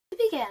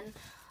again.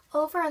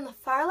 Over in the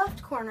far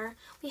left corner,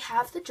 we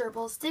have the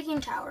Gerbils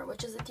Digging Tower,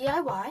 which is a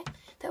DIY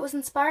that was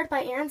inspired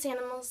by Aaron's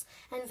Animals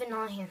and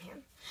Vanilla Ham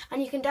Ham.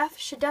 And you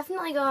should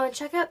definitely go and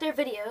check out their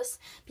videos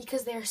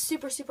because they are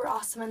super, super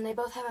awesome and they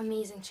both have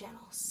amazing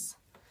channels.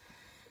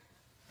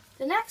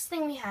 The next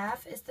thing we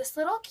have is this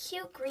little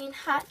cute green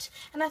hut,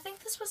 and I think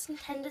this was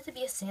intended to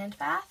be a sand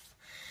bath,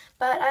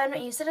 but I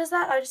don't use it as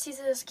that. I just use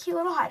it as a cute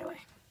little hideaway.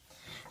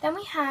 Then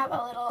we have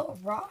a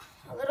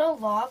little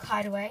log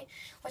hideaway,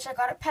 which I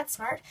got at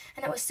PetSmart,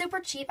 and it was super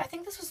cheap. I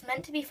think this was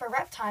meant to be for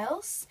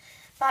reptiles,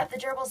 but the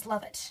gerbils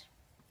love it.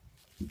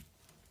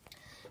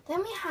 Then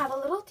we have a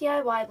little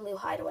DIY blue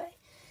hideaway,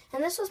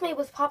 and this was made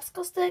with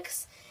popsicle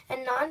sticks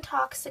and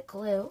non-toxic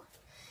glue,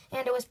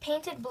 and it was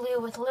painted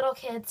blue with little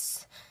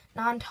kids'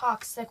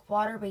 non-toxic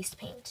water-based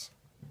paint.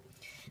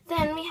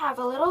 Then we have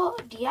a little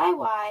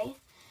DIY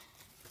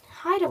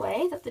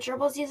hideaway that the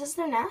gerbils use as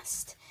their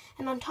nest,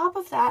 and on top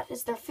of that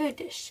is their food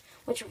dish,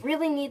 which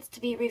really needs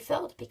to be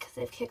refilled because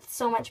they've kicked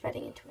so much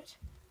bedding into it.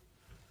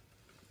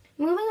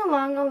 Moving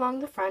along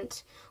the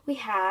front, we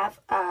have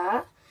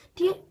a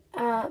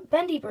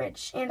bendy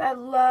bridge, and I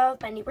love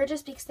bendy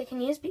bridges because they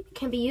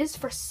can be used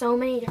for so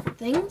many different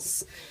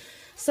things.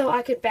 So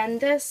I could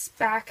bend this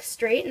back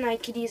straight and I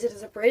could use it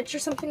as a bridge or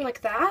something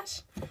like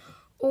that,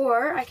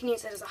 or I can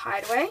use it as a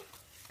hideaway,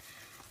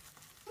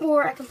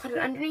 or I can put it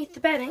underneath the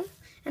bedding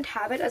and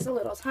have it as a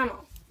little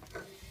tunnel.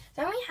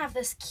 Then we have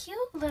this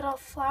cute little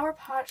flower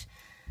pot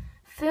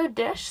food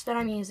dish that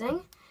I'm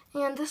using,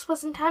 and this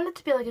was intended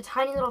to be like a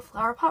tiny little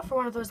flower pot for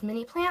one of those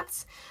mini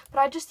plants, but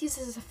I just use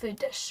this as a food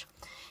dish.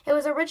 It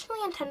was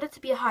originally intended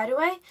to be a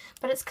hideaway,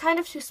 but it's kind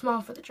of too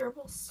small for the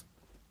gerbils.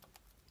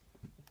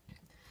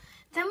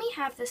 Then we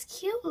have this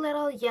cute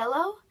little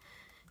yellow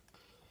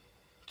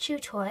chew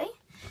toy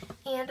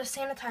and a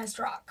sanitized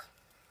rock.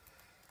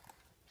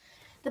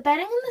 The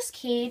bedding in this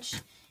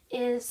cage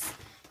is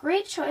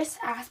Great Choice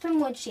Aspen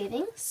Wood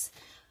Shavings,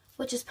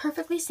 which is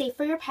perfectly safe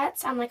for your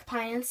pets, unlike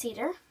pine and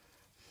cedar,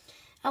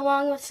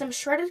 along with some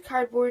shredded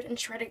cardboard and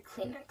shredded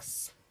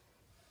Kleenex.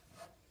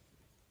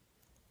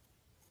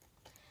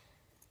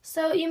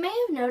 So you may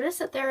have noticed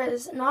that there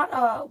is not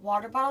a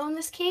water bottle in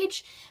this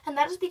cage, and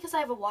that is because I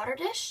have a water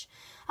dish.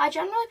 I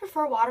generally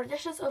prefer water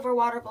dishes over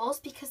water bowls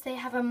because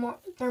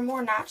they're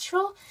more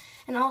natural,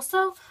 and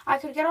also I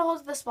could get a hold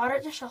of this water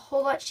dish a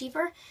whole lot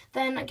cheaper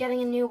than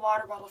getting a new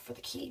water bottle for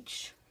the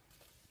cage.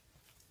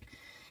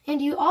 And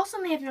you also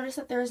may have noticed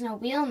that there is no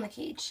wheel in the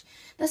cage.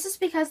 This is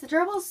because the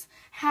gerbils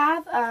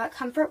have a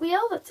comfort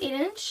wheel that's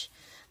 8-inch,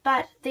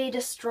 but they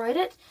destroyed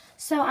it,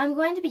 so I'm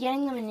going to be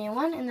getting them a new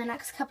one in the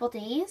next couple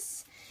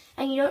days.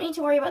 And you don't need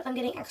to worry about them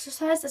getting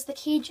exercised as the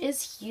cage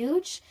is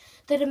huge.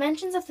 The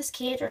dimensions of this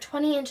cage are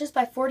 20 inches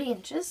by 40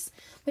 inches,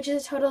 which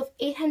is a total of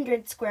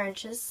 800 square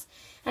inches.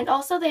 And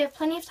also they have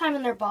plenty of time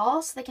in their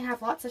balls, so they can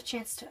have lots of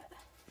chance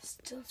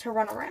to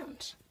run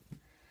around.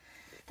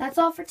 That's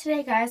all for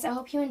today, guys. I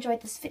hope you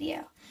enjoyed this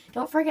video.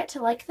 Don't forget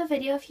to like the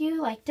video if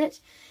you liked it,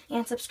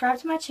 and subscribe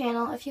to my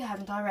channel if you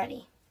haven't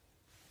already.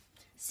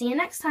 See you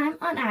next time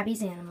on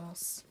Abby's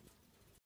Animals.